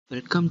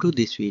Welcome to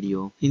this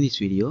video. In this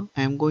video,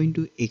 I am going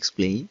to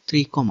explain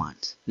 3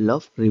 commands: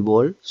 Loft,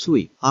 Revolve,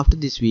 Sweep. After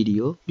this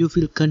video, you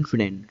feel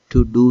confident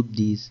to do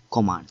these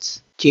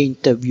commands. Change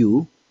the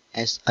view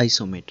as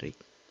isometric.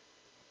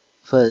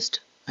 First,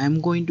 I am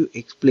going to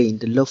explain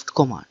the Loft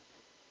command.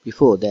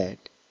 Before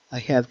that, I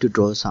have to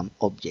draw some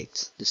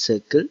objects. The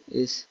circle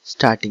is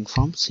starting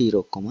from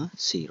 0,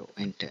 0.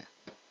 Enter.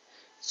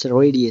 So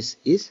radius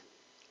is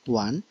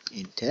 1,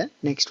 enter.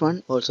 Next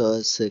one also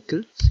a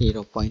circle,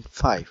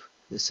 0.5,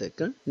 the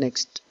circle.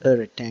 Next a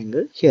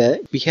rectangle. Here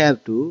we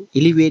have to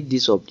elevate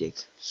these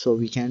objects, so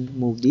we can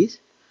move this.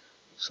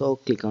 So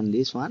click on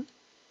this one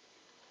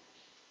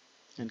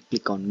and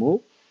click on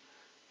move,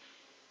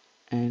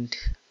 and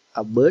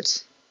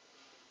upwards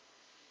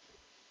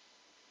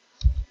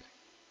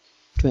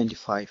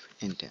 25,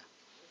 enter.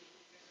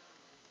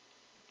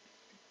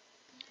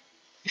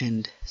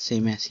 And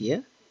same as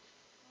here,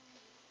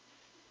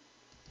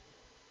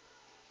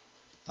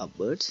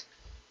 upwards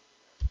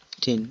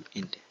 10,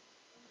 enter.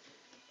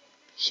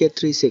 Here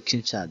 3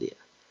 sections are there,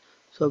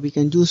 so we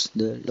can use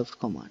the Loft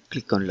command.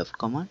 Click on Loft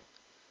command,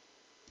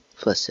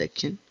 first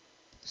section,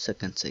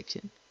 second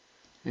section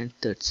and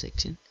third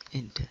section,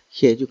 enter.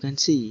 Here you can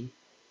see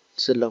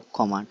the Loft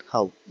command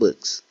how it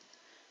works.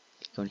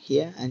 Click on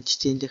here and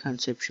change the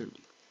conceptual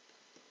view.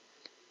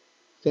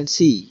 You can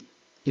see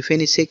if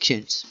any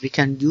sections, we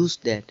can use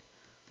that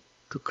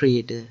to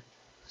create a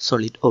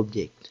solid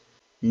object.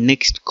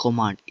 Next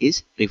command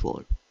is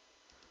Revolve.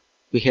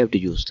 We have to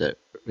use the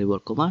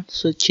Revolve command.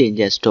 So change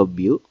as top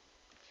view,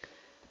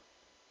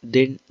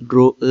 then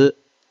draw a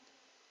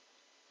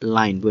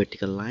line,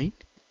 vertical line.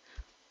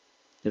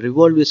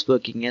 Revolve is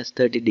working as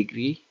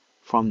 30°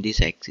 from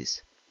this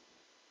axis.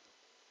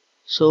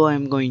 So I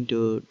am going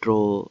to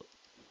draw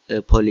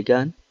a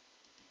polygon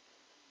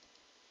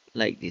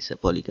like this, a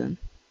polygon,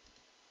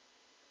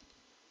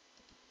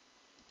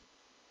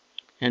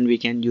 and we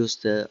can use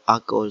the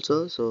arc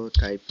also. So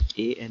type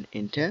A and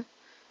enter,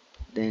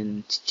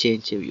 then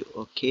change a view,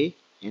 OK,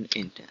 and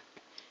enter.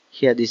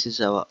 Here this is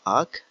our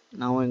arc.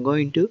 Now I'm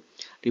going to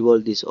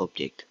revolve this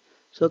object.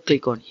 So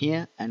click on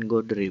here and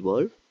go to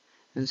revolve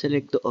and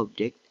select the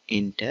object,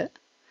 enter.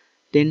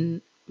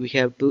 Then we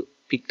have to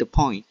pick the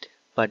point,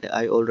 but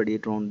I already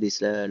drawn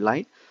this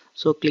line.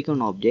 So click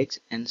on objects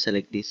and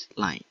select this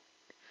line.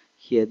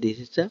 Here this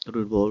is the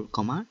revolve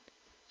command.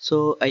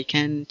 So I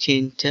can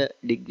change the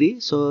degree.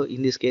 So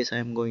in this case I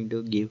am going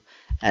to give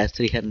as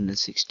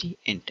 360,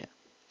 enter.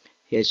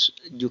 Yes,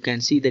 you can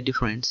see the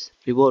difference.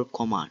 Revolve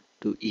command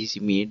to easy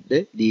made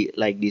the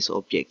like these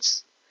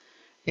objects.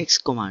 Next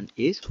command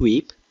is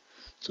sweep.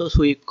 So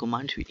sweep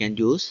command we can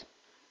use.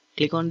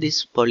 Click on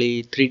this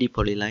 3D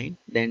polyline,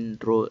 then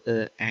draw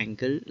an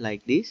angle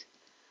like this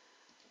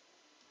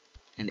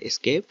and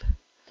escape.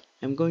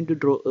 I'm going to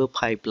draw a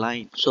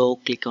pipeline. So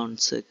click on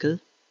circle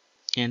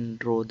and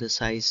draw the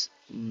size,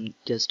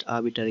 just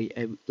arbitrary.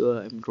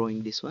 I'm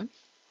drawing this one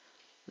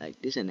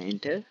like this and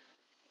enter.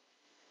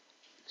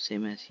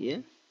 Same as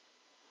here.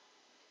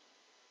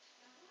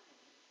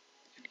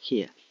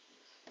 Here.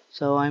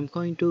 So I'm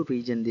going to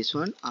region this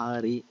one,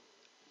 RE,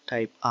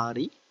 type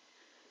RE,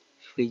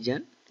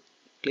 region,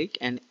 click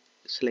and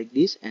select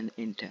this and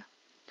enter.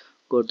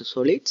 Go to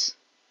solids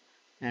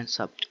and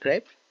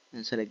subscribe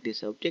and select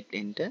this object,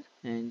 enter,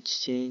 and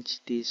change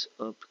this,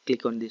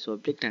 click on this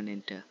object and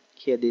enter.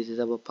 Here this is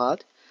our path,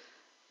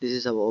 this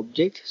is our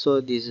object,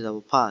 so this is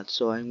our path.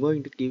 So I'm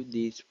going to give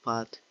this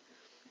path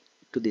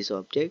to this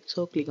object.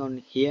 So click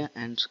on here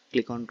and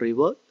click on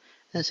revolve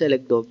and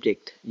select the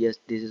object. Yes,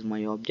 this is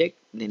my object,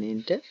 then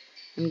enter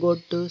and go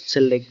to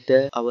select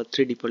our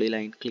 3D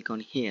polyline. Click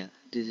on here,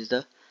 this is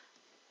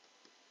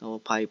our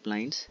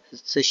pipelines.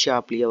 So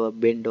sharply our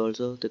bend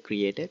also the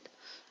created.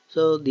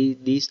 So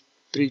these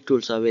 3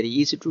 tools are very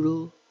easy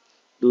to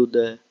do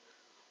the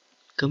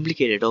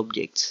complicated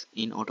objects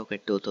in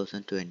AutoCAD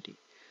 2020.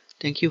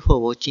 Thank you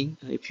for watching.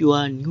 If you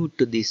are new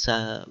to this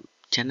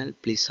channel,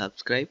 please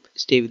subscribe.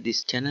 Stay with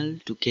this channel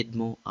to get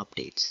more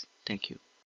updates. Thank you.